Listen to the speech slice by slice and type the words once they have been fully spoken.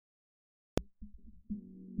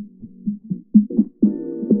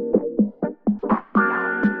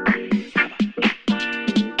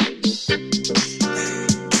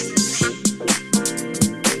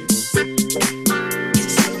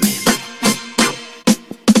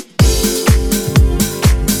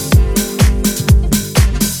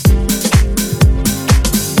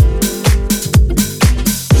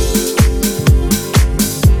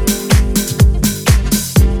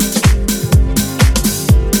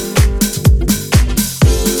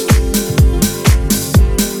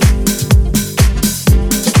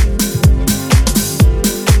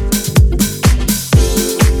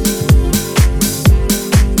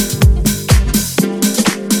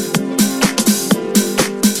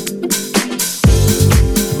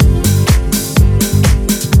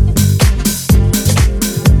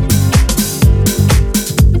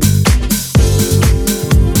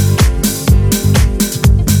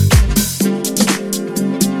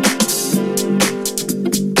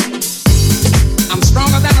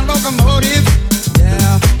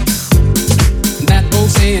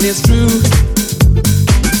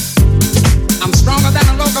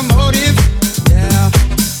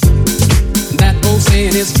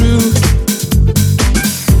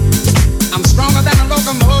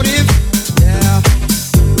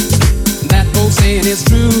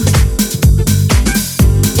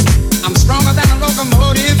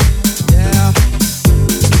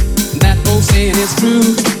saying is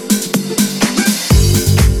true.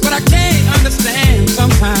 But I can't understand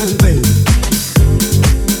sometimes, baby,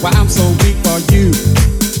 why I'm so weak for you.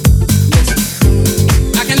 Listen,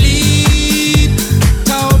 I can lead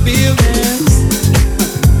tall buildings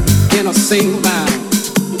in a single mile.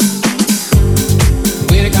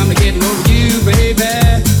 When it comes to getting over you, baby,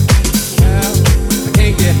 well, I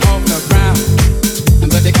can't get off the ground.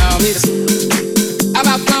 But they call me I've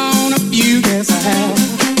outgrown a few, yes I have.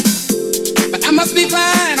 But I must be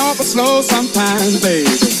flying awful slow sometimes, baby.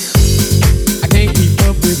 I can't keep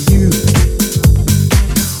up with you.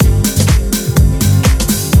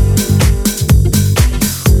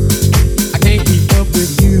 I can't keep up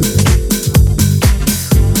with you.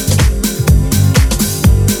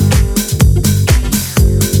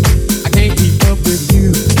 I can't keep up with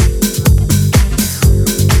you.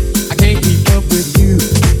 I can't keep up with you.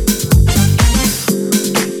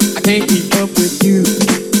 I can't keep up with you.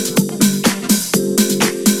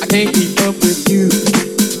 I can't keep up with you.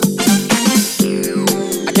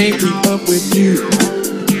 I can't keep up with you.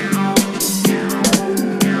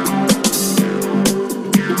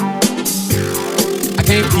 I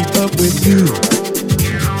can't keep up with you.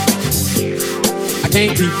 I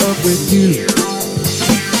can't keep up with you.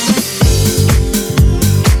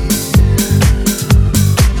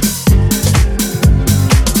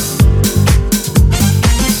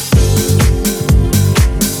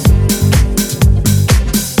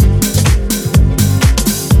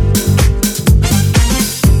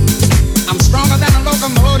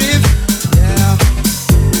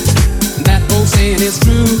 It's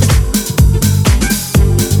true,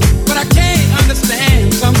 but I can't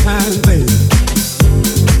understand sometimes, baby,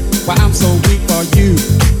 why I'm so weak.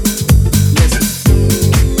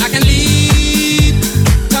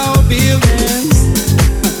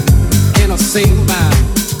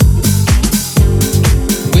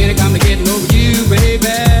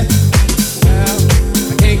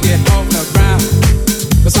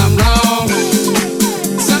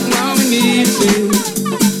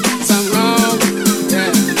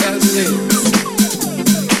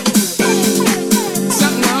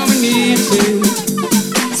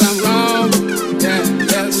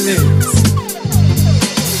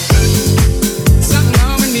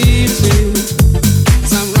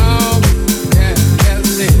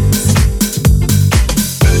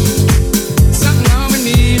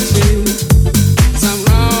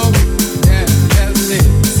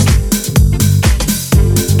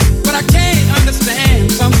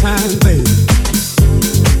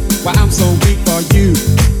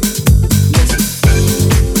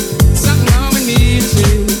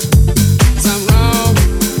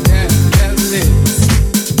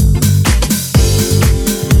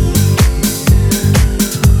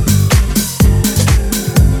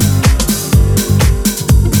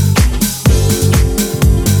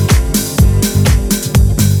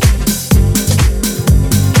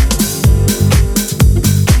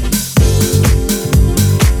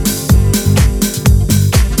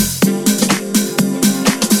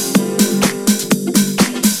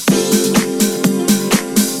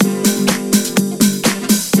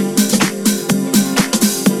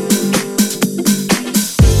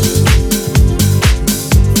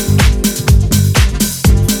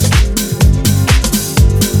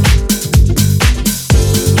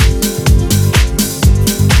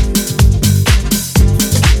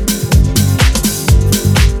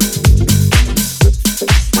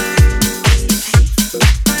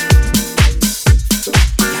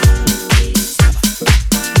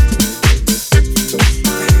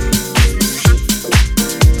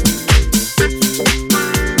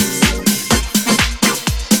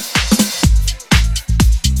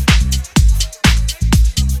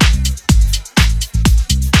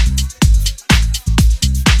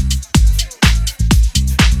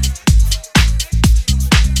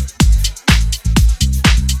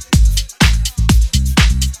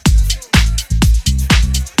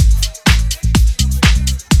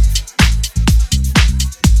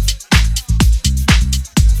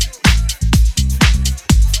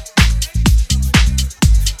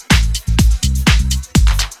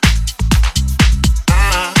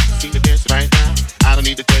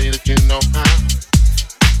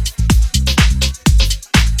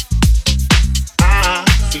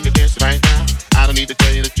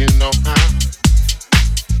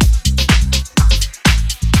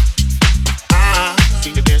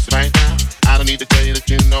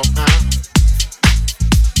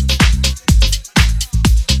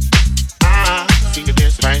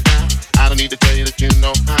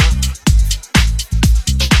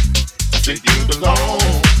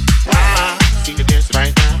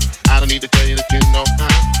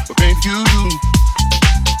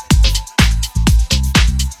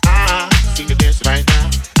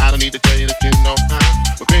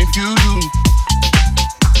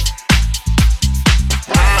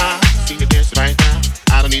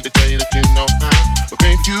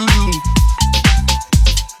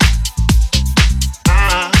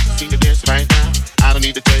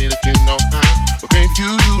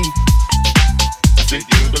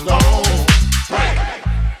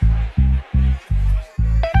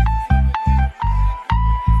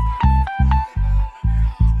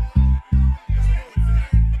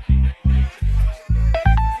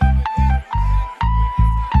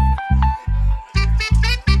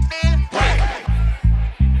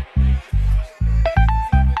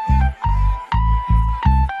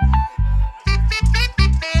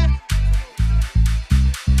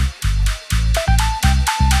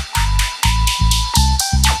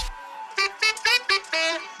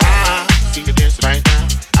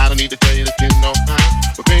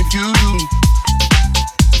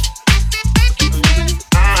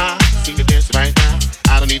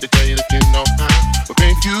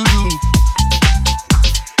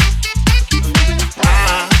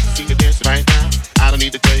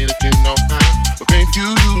 need to tell you that you know how. But babe, you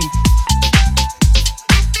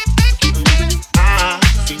I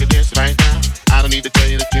see you dance right now. I don't need to tell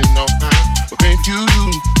you that you know how. But babe, you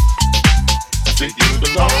I said you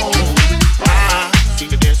belong. I see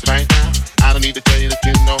you dance right now. I don't need to tell you that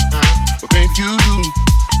you know how. But babe, you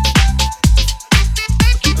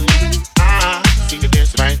I see you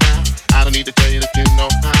dance right now. I don't need to tell you that you know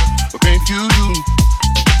how. But babe, you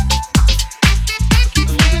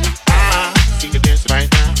I see you dance right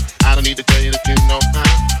now. I don't need to tell you that you know how.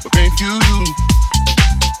 But babe, you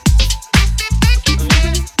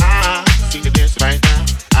I see you dance right now.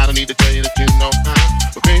 I don't need to tell you that you know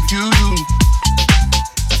how. But babe, you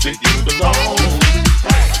I said you belong.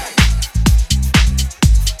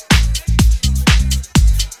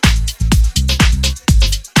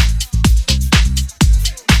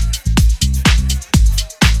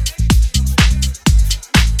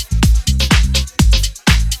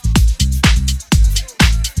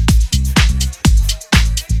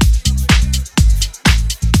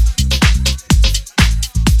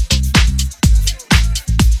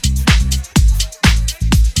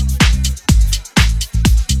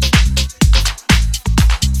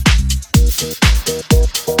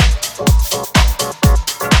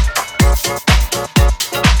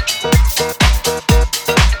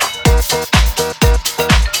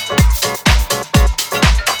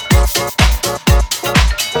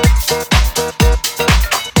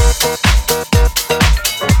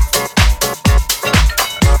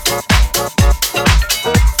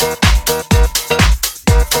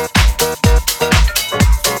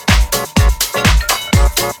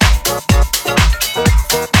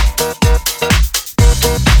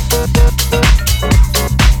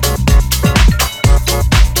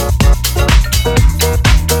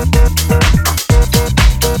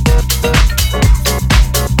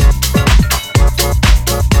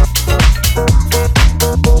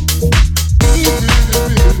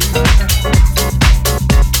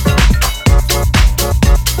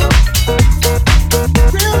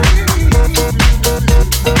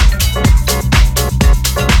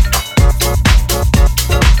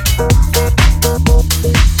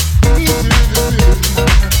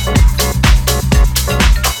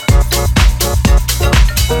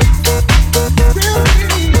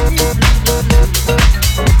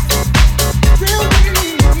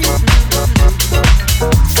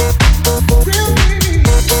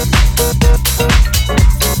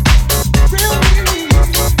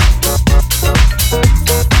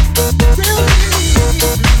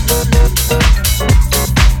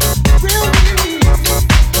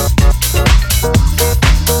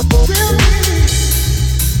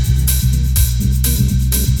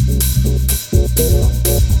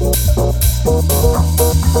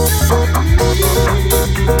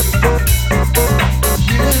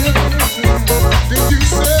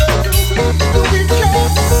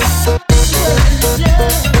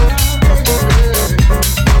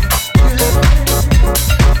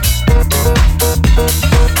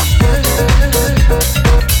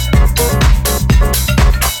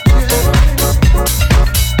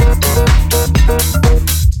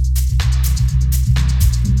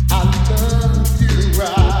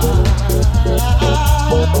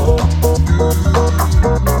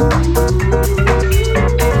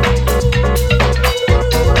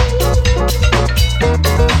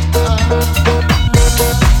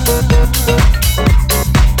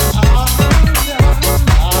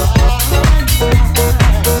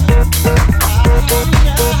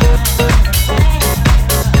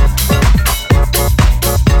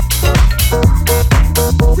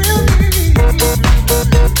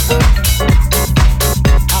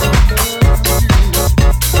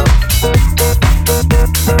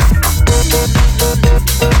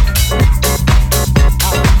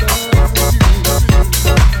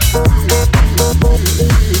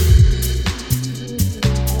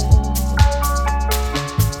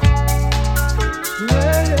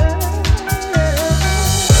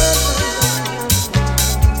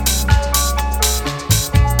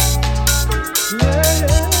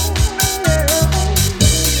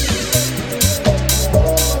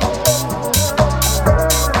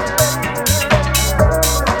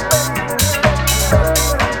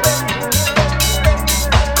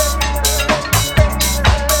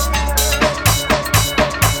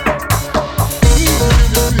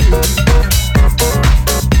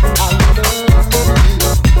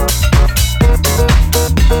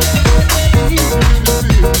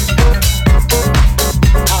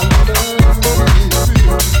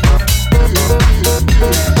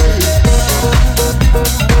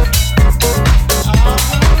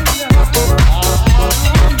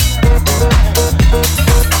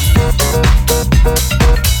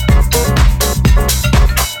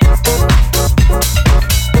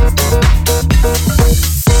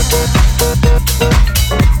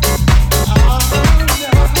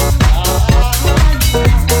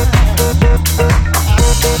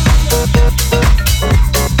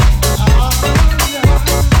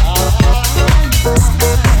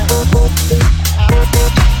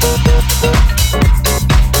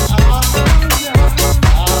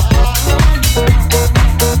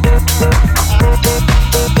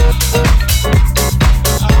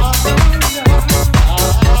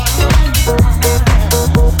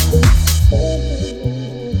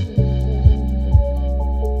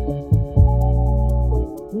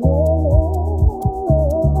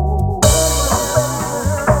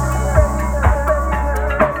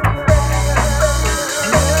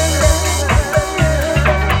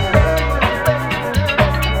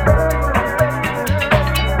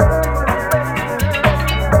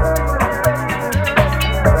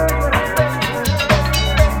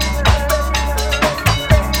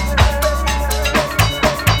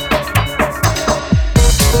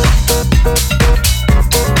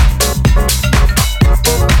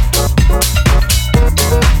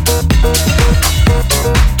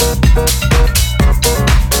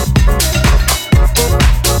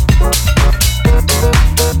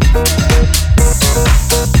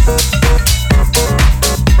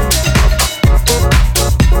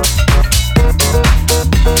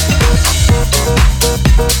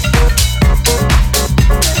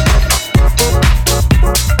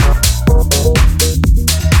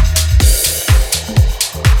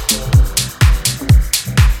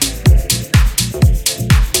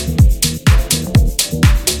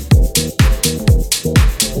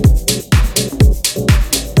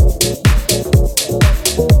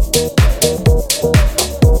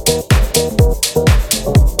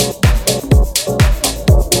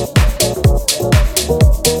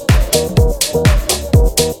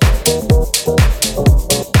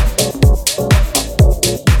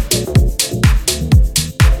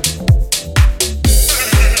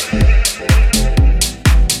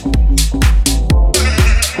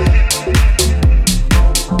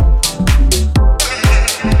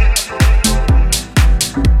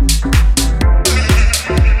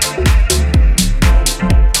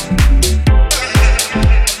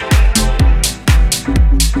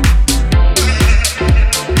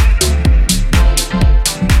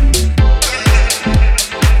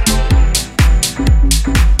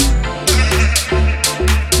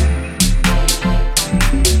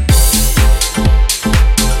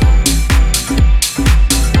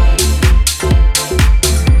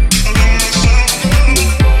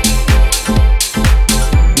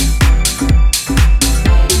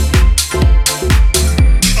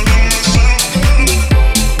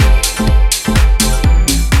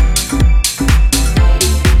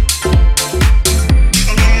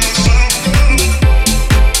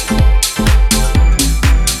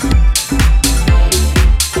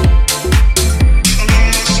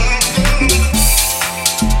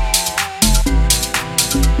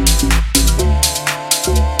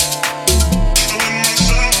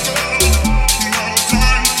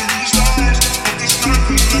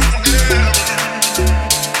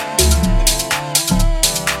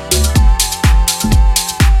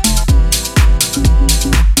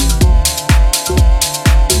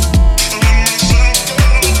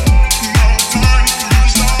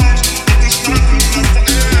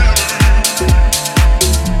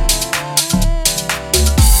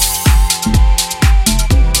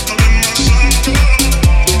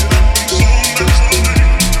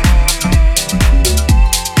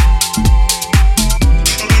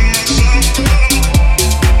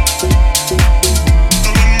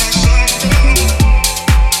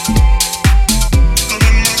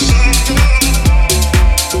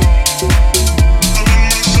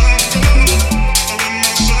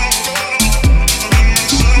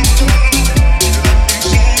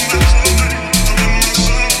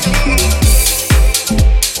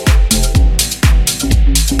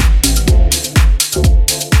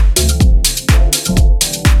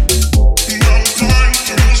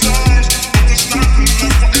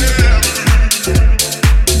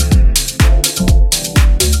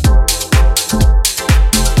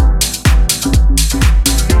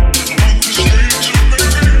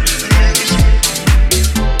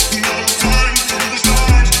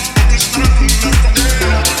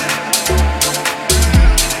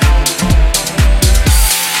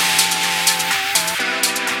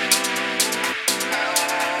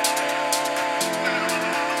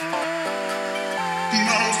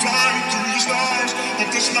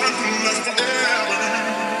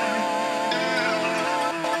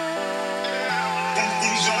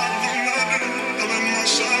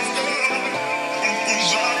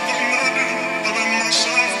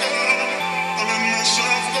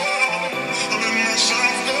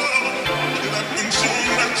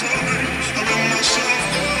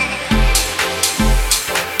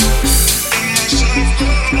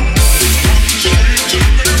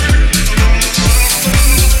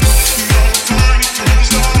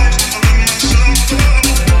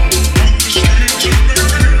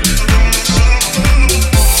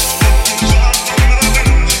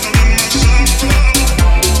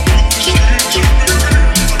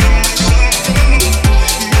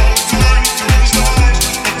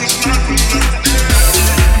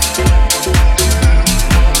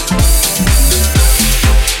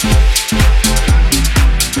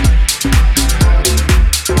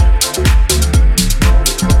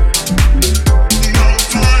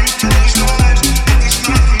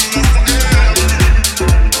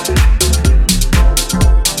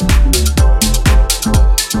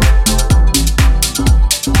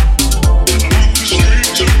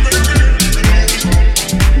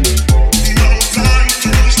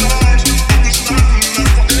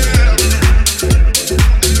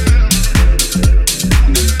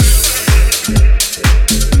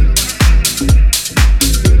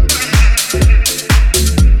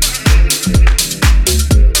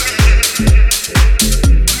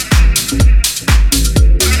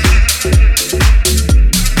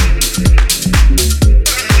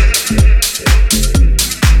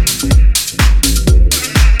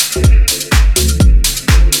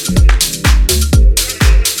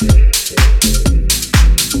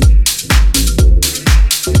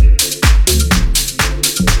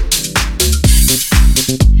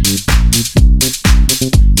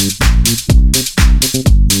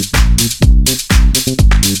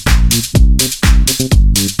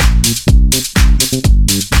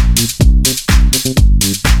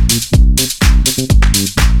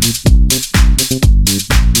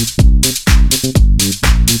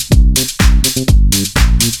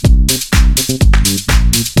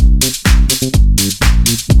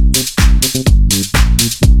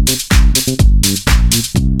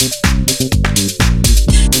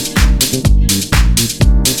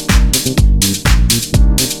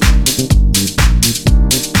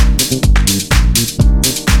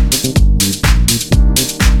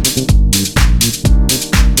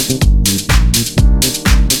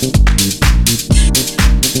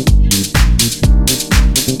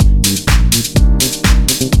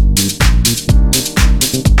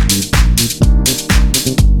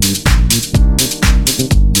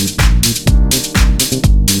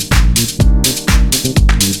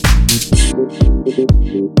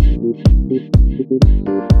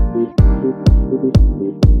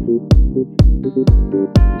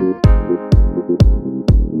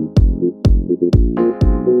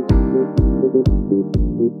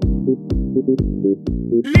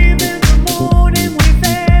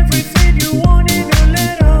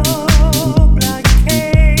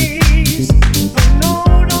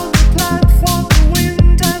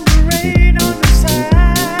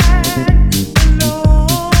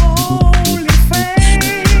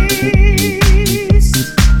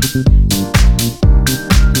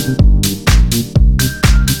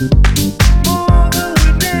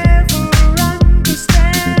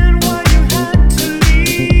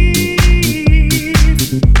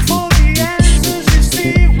 For the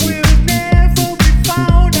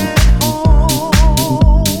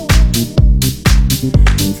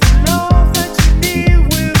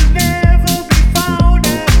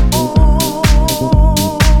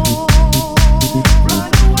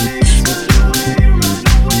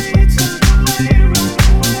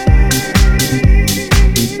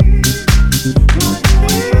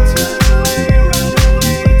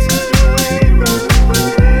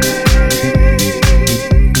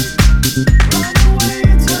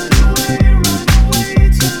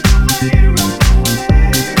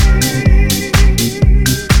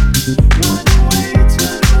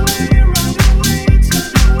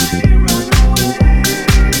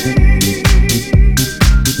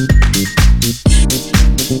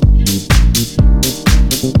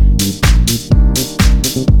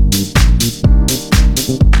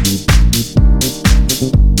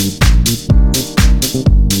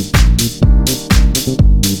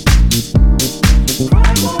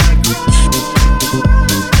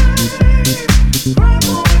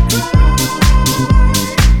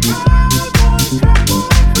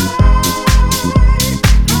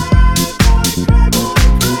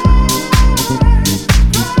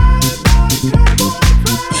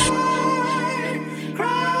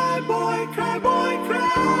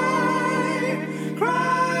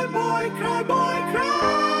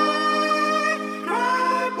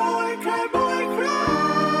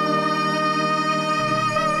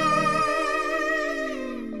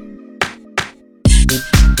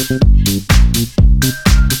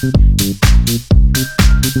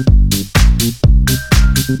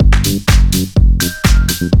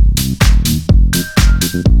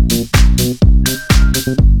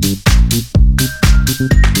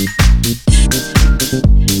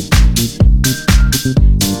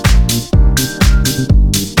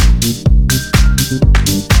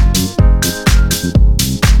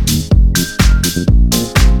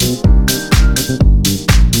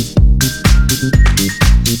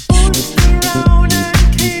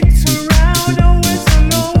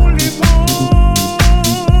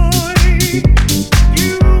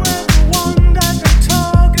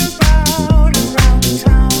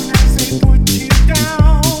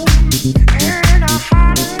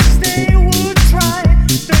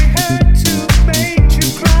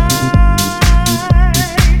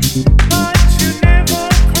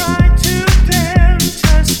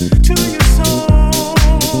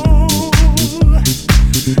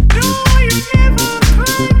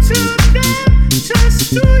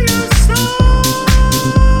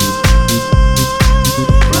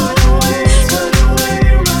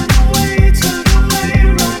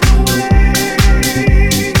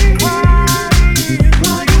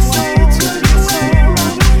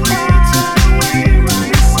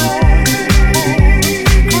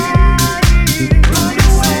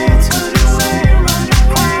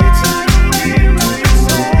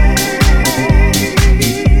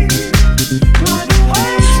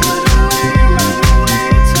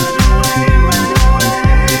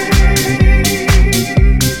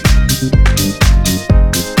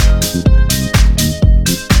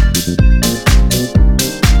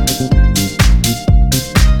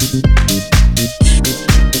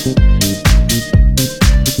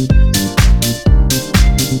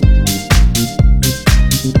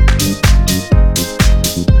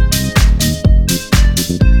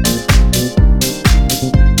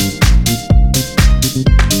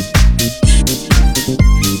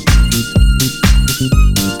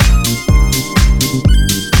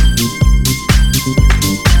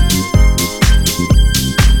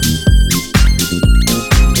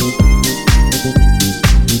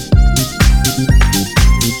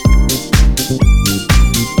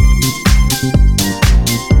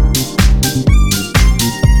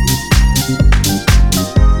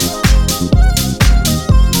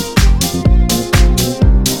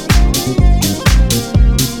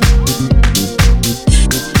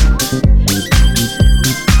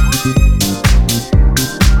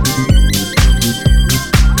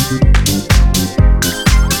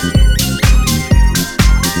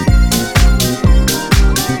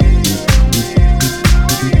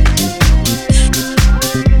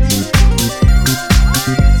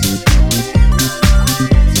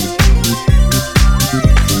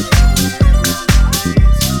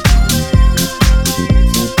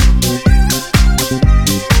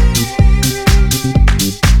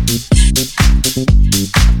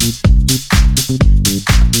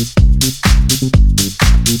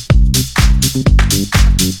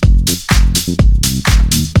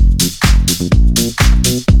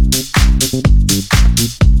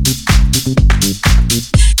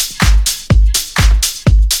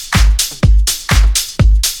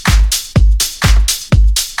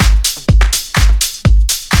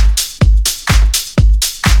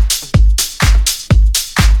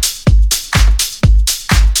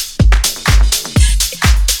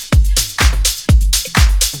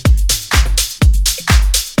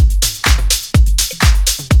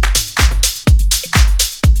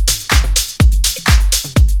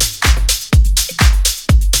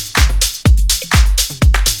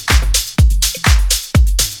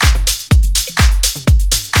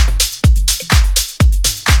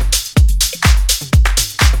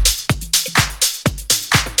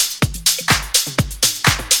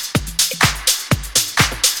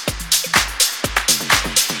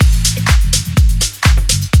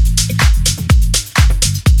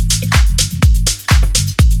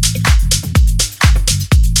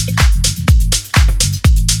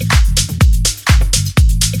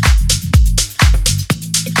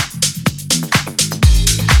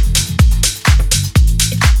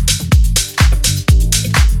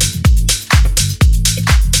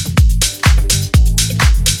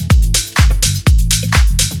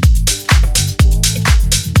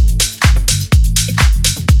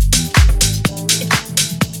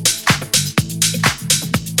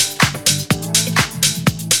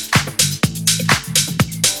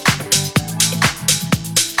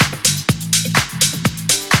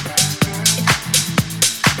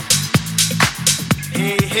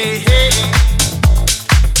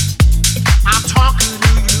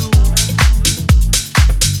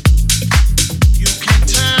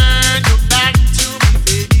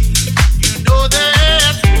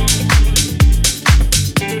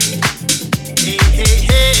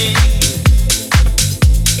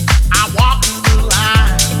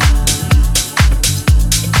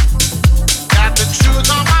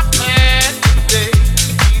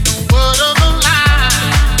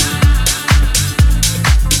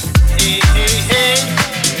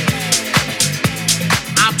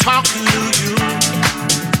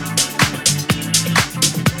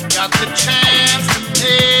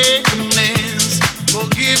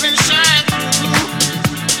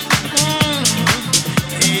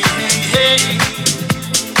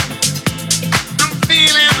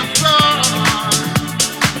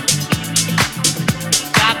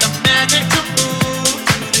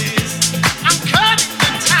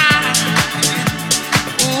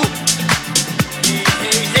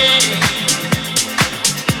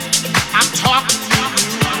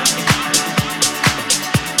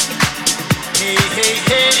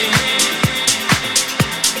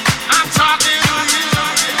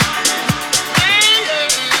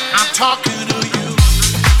I've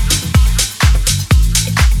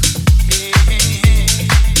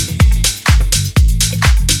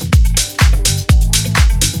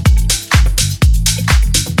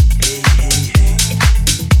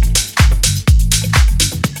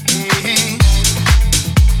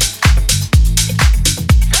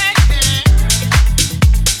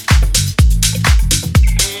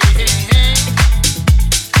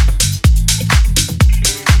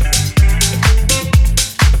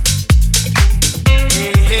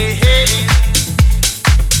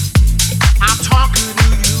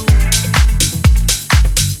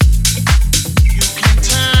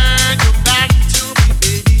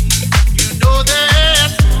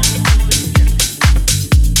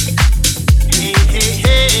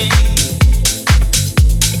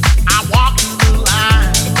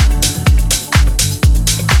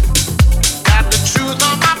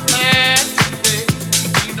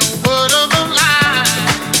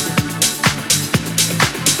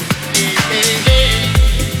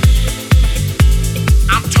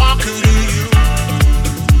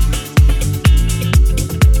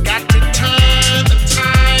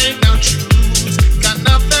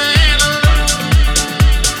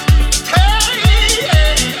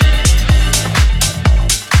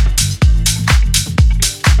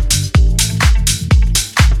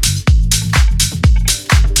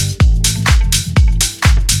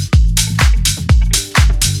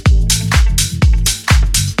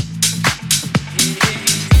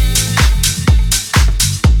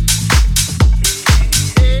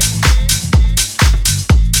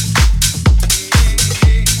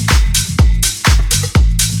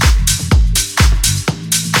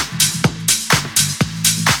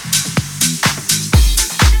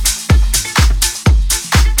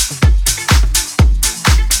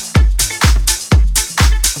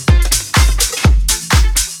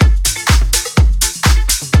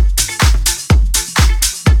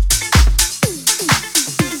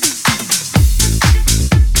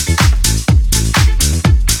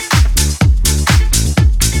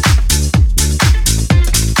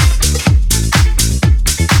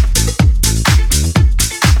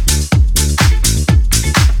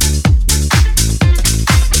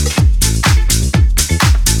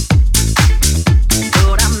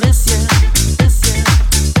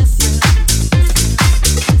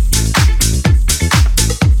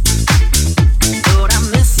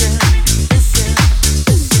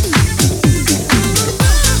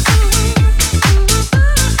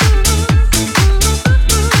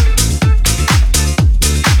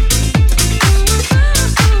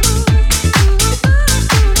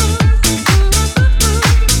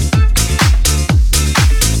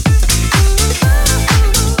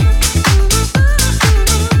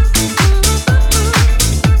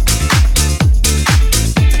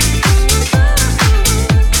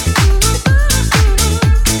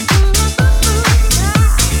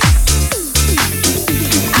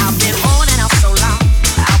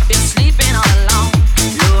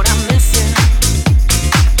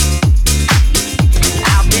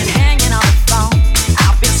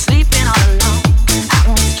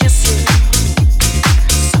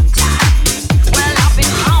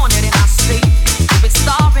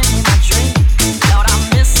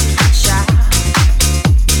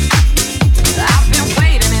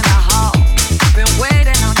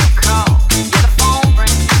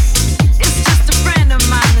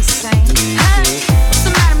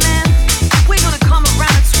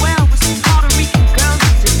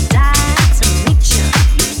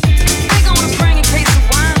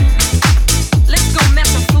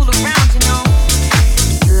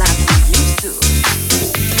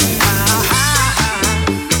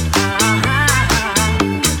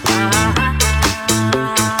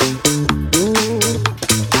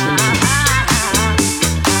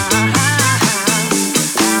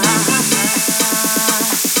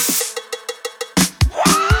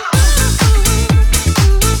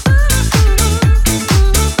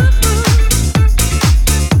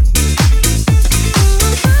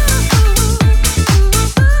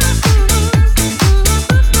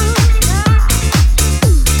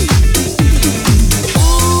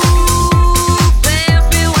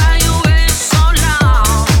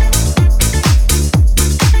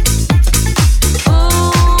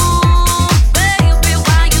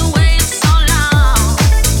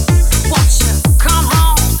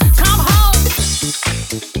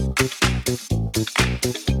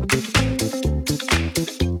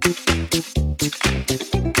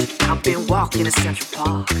been Walking in Central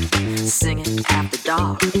Park, singing after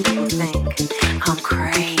dark. People think I'm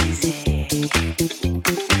crazy.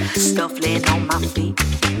 Stuff laying on my feet,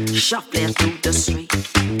 shuffling through the street,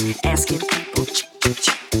 asking people,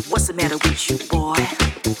 what's the matter with you, boy?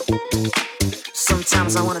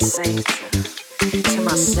 Sometimes I wanna say to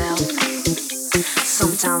myself,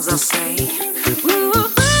 sometimes I'll say, ooh,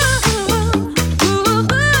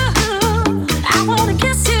 I wanna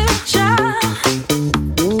kiss you, child.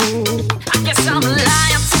 I guess I'm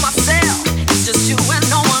lying to myself. It's just you and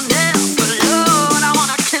no one else. But Lord, I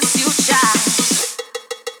wanna kiss you, child.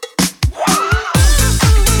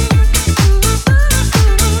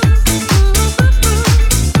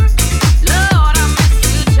 Lord, I miss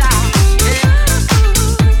you, child.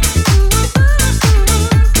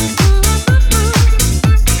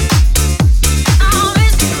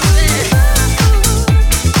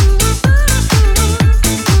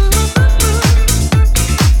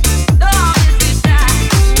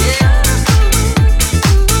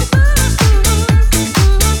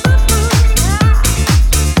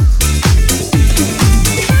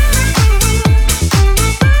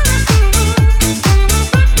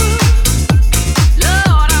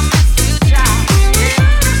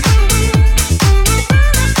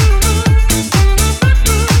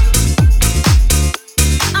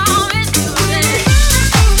 I miss you,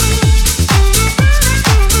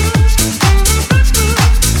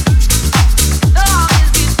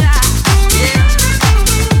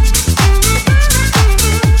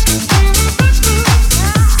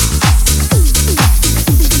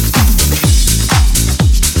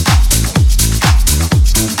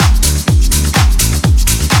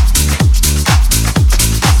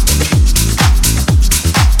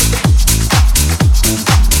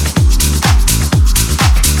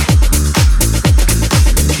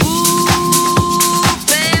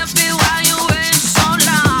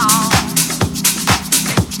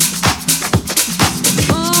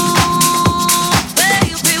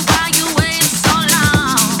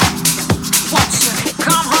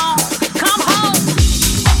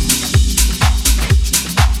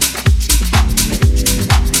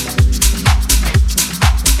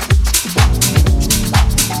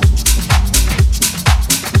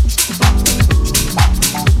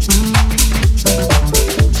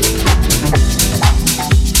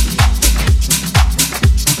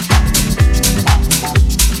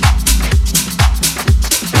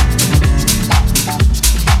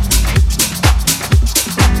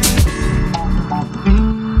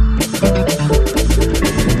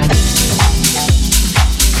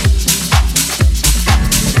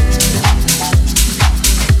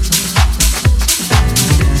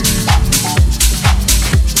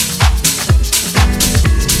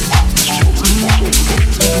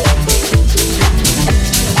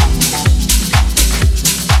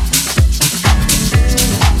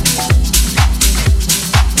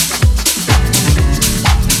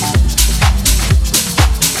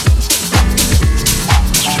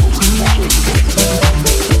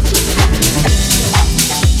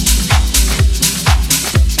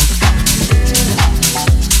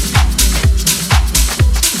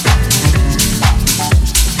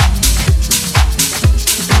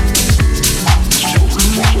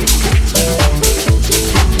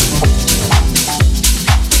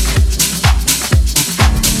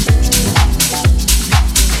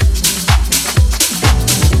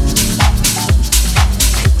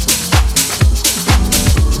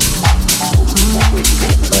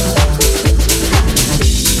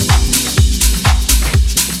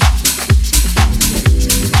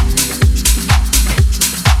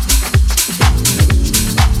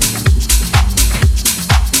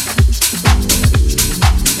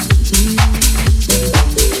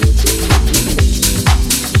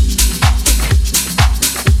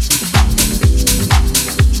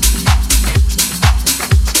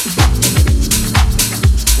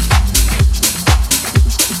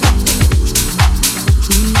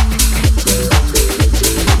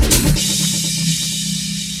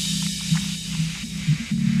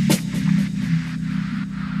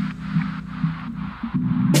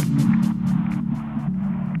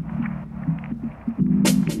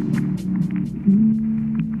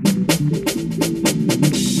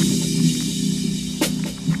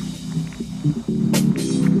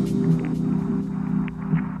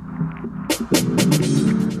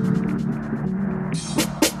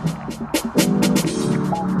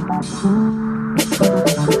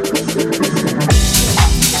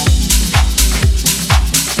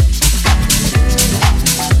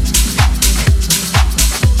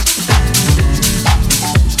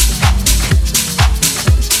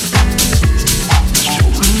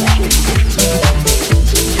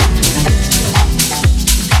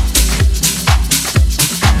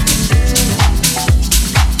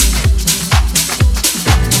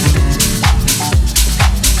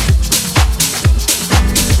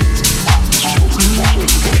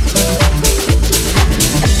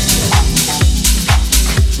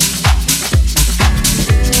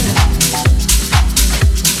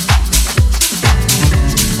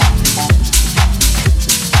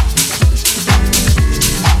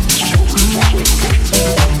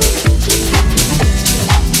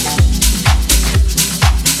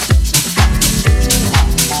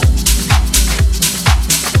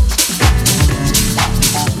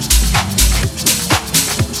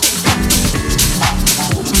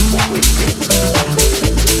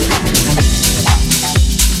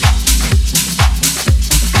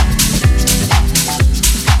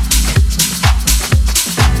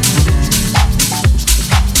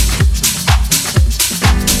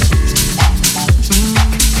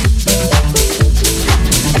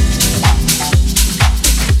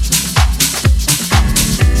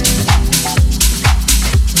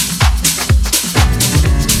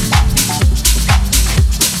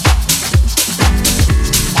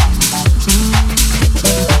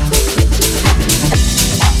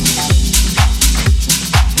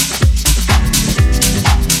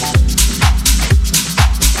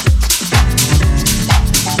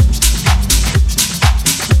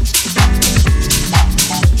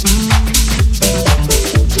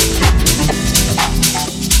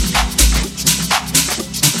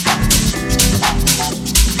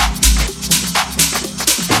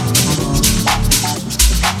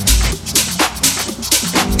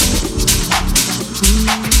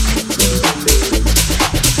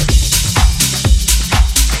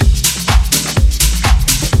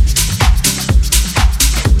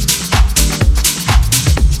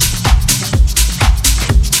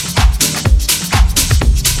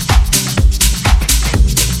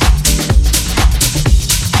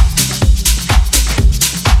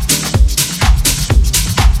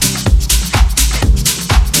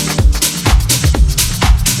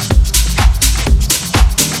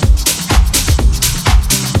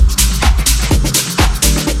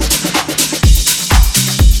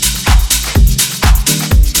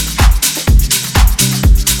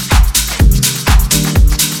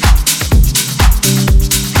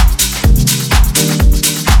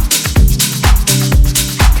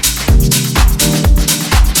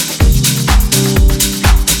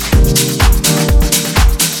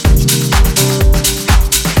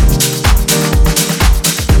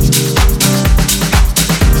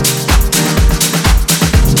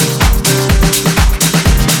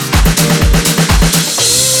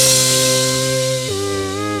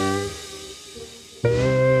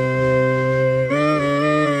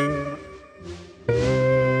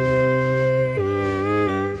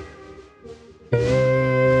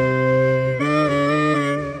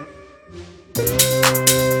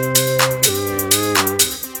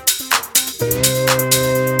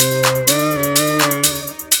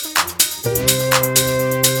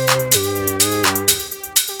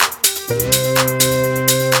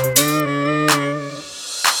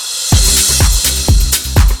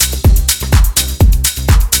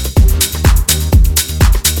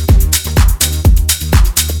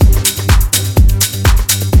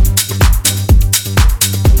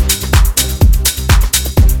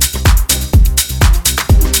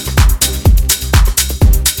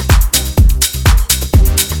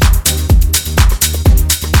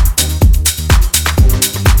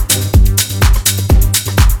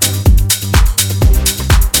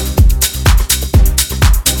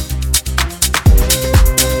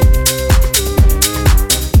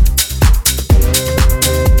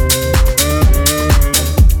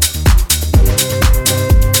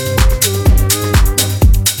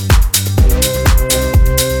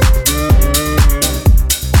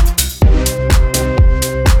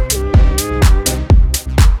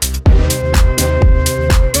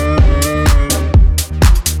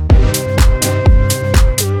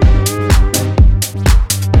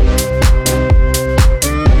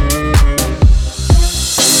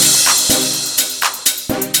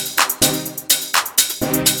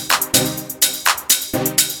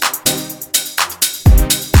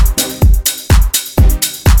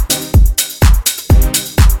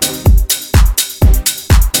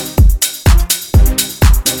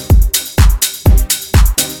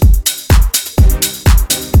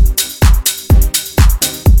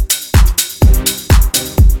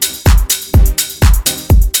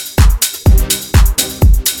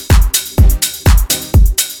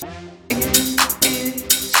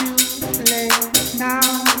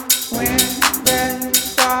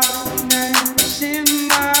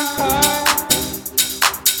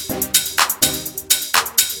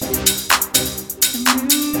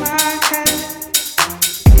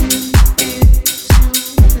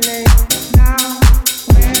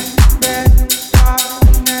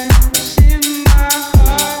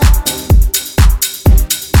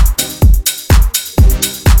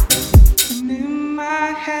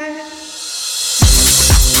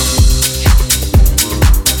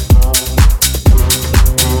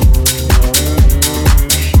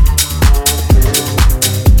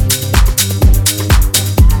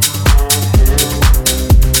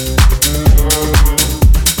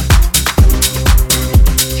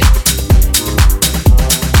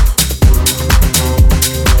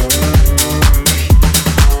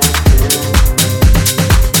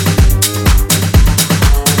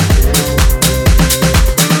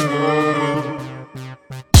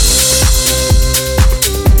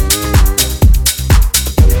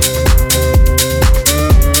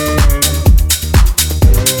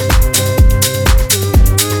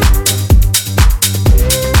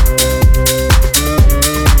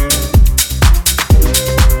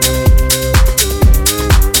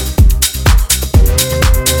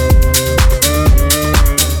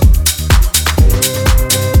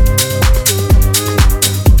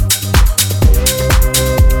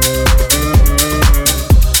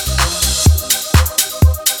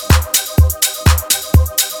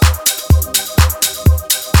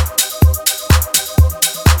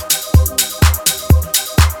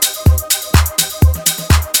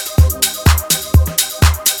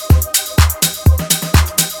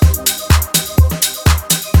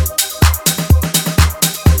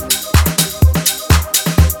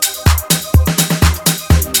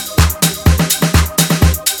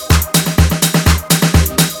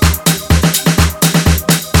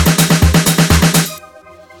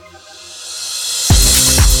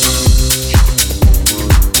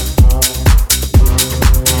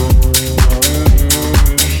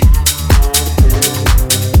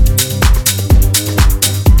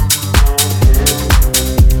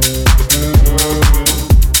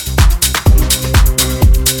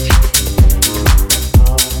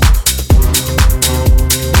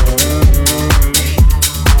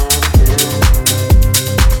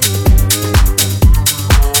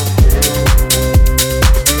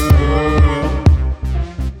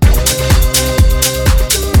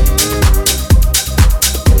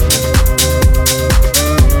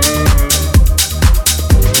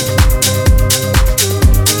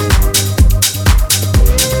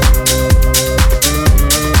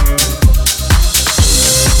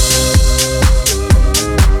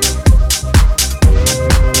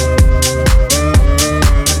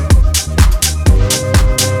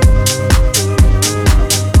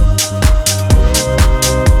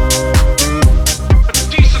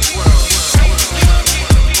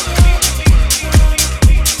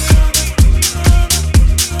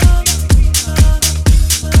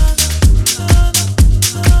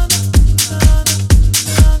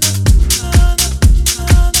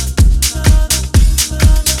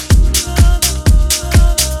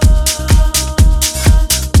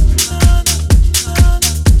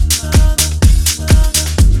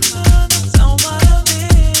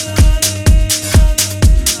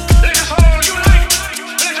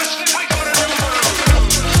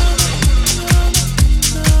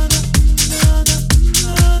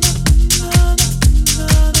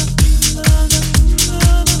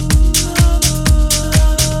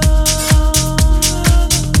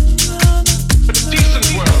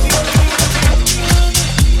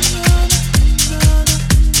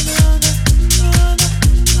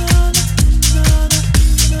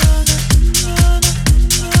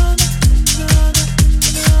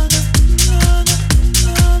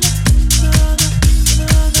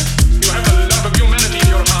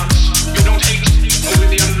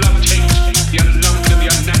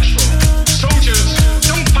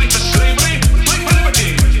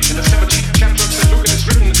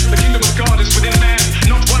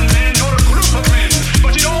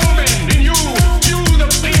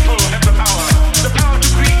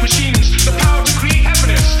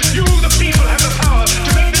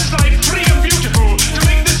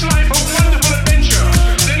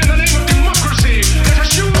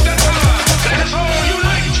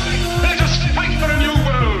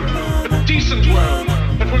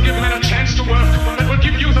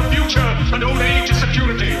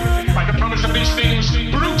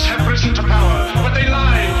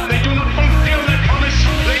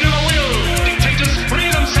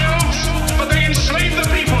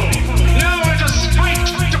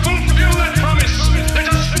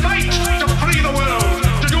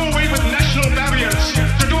 away with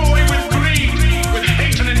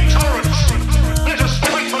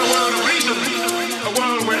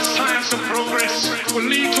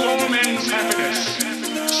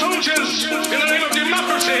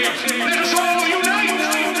Let us all unite.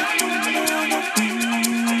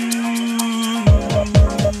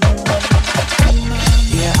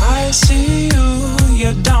 Yeah, I see you,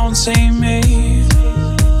 you don't see me.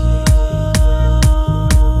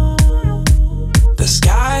 The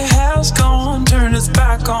sky has gone, turned its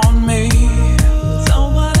back on me.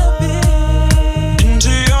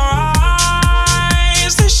 Into your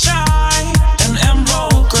eyes they shine an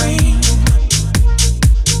emerald green,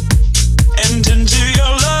 and into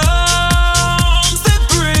your lungs they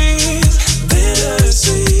breathe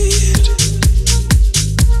bittersweet.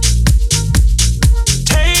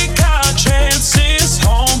 Take our chances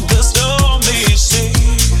on the stormy sea.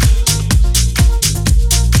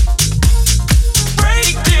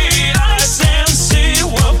 Break the ice and see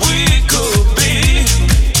what we could be.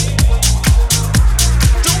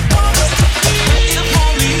 Don't want us to be. If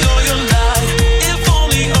only all your light, if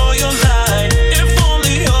only all your light, if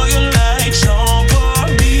only all your light shone for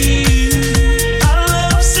me. I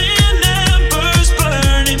love seeing embers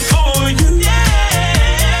burning for you.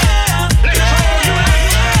 Yeah.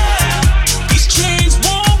 These chains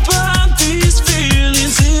won't bind these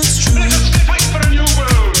feelings, it's true. Let us fight for a new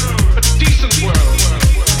world, a decent world.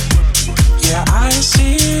 Yeah, I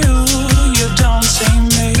see you, you don't see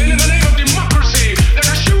me. Then in the name of democracy, let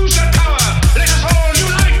us use that power. Let us all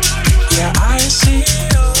unite. Yeah, I see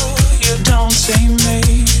you, you don't see me.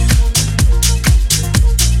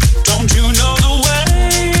 Don't you know the way?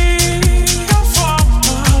 I'll find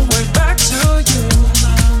my way back to you.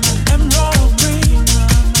 Emerald green,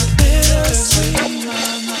 bittersweet.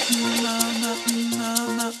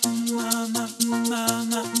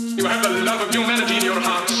 You have the love of humanity in your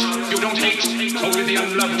hearts. You don't hate, only the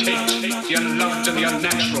unloved hate. The unloved and the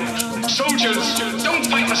unnatural. Soldiers, don't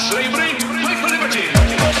fight for slavery, fight for liberty.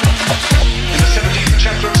 In the 17th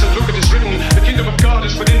chapter of St. Luke it is written, the kingdom of God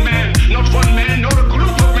is within man, not one man nor a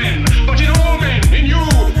group of men, but in all men, in you.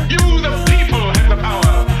 You, the people, have the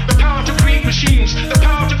power. The power to create machines, the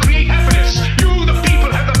power to create happiness. You, the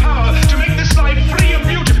people, have the power to make this life free and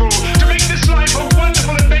beautiful, to make this life a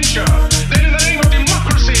wonderful adventure. Then in the name of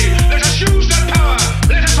democracy, let us use that power.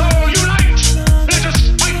 Let us all unite. Let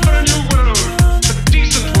us fight for a new world, a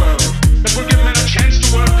decent world, that will give men a chance to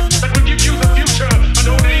work, that will give you the future and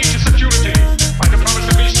old age to security. By the promise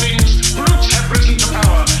of these things, brutes have risen to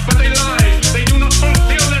power, but they lie. They do not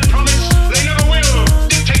fulfill that promise. They never will.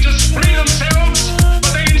 Dictators free themselves,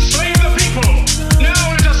 but they enslave the people.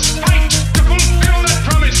 Now let us fight to fulfill that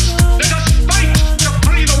promise. Let us fight to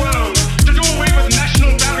free the world, to do away with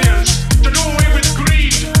national barriers, to do away with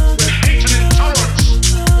greed, with hate and intolerance.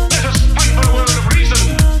 Let us fight for a world of reason,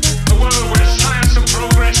 a world where science and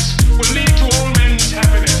progress will lead to all men's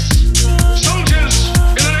happiness. Soldiers,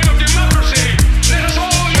 in the name of democracy, let us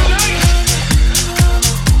all unite!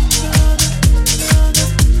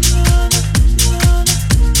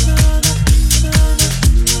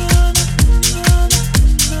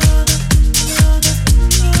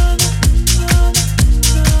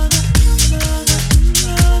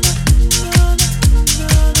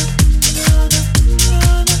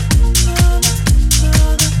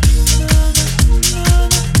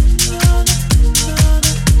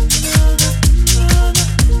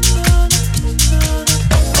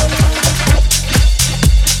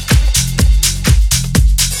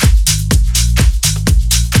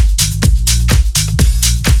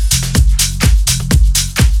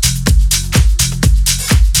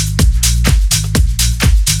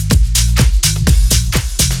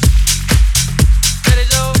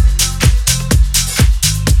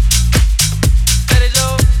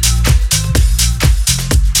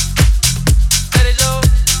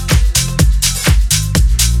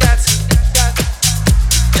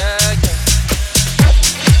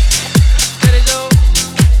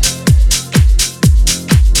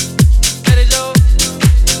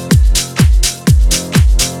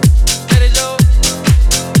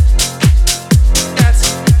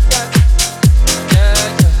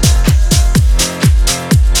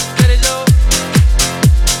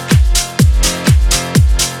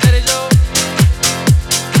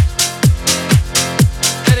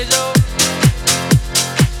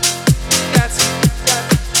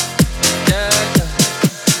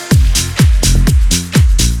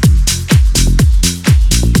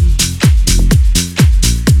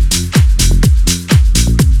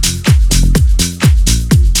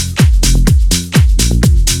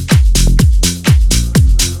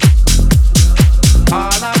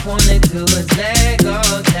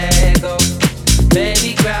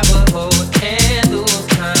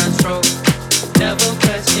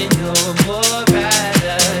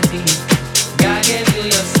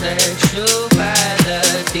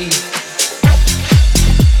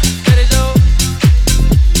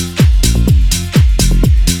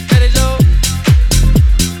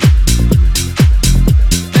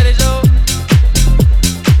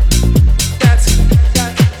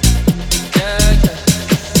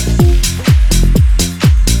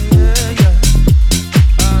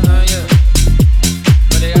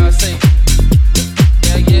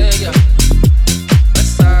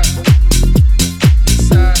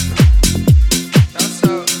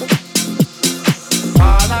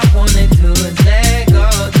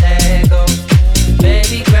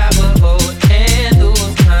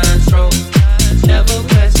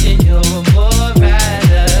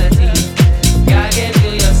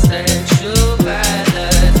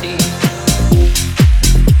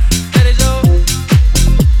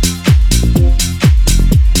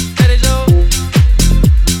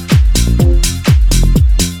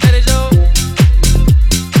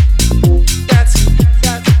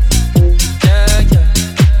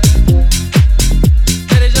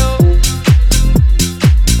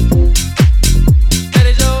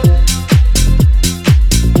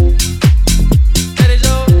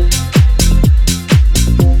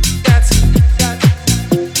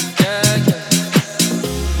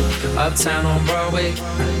 Uptown on Broadway,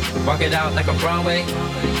 walk it out like a Broadway.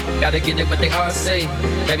 Gotta get it what they all say.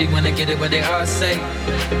 Baby, wanna get it what they all say.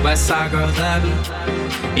 West side girls love me,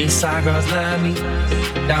 east side girls love me,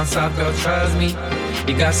 down south girls trust me.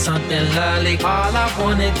 You got something lovely. All I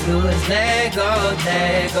wanna do is let go,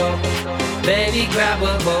 let go. Baby, grab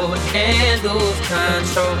a hold and lose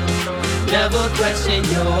control. Never question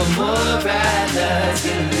your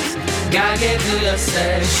moralities. Gotta get through your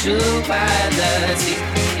sexuality.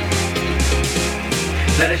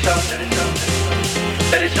 Let it show, let it show,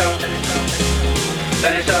 let it show,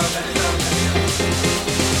 let it show.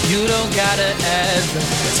 You don't gotta ever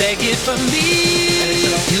take it from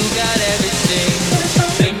me. You got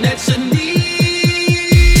everything.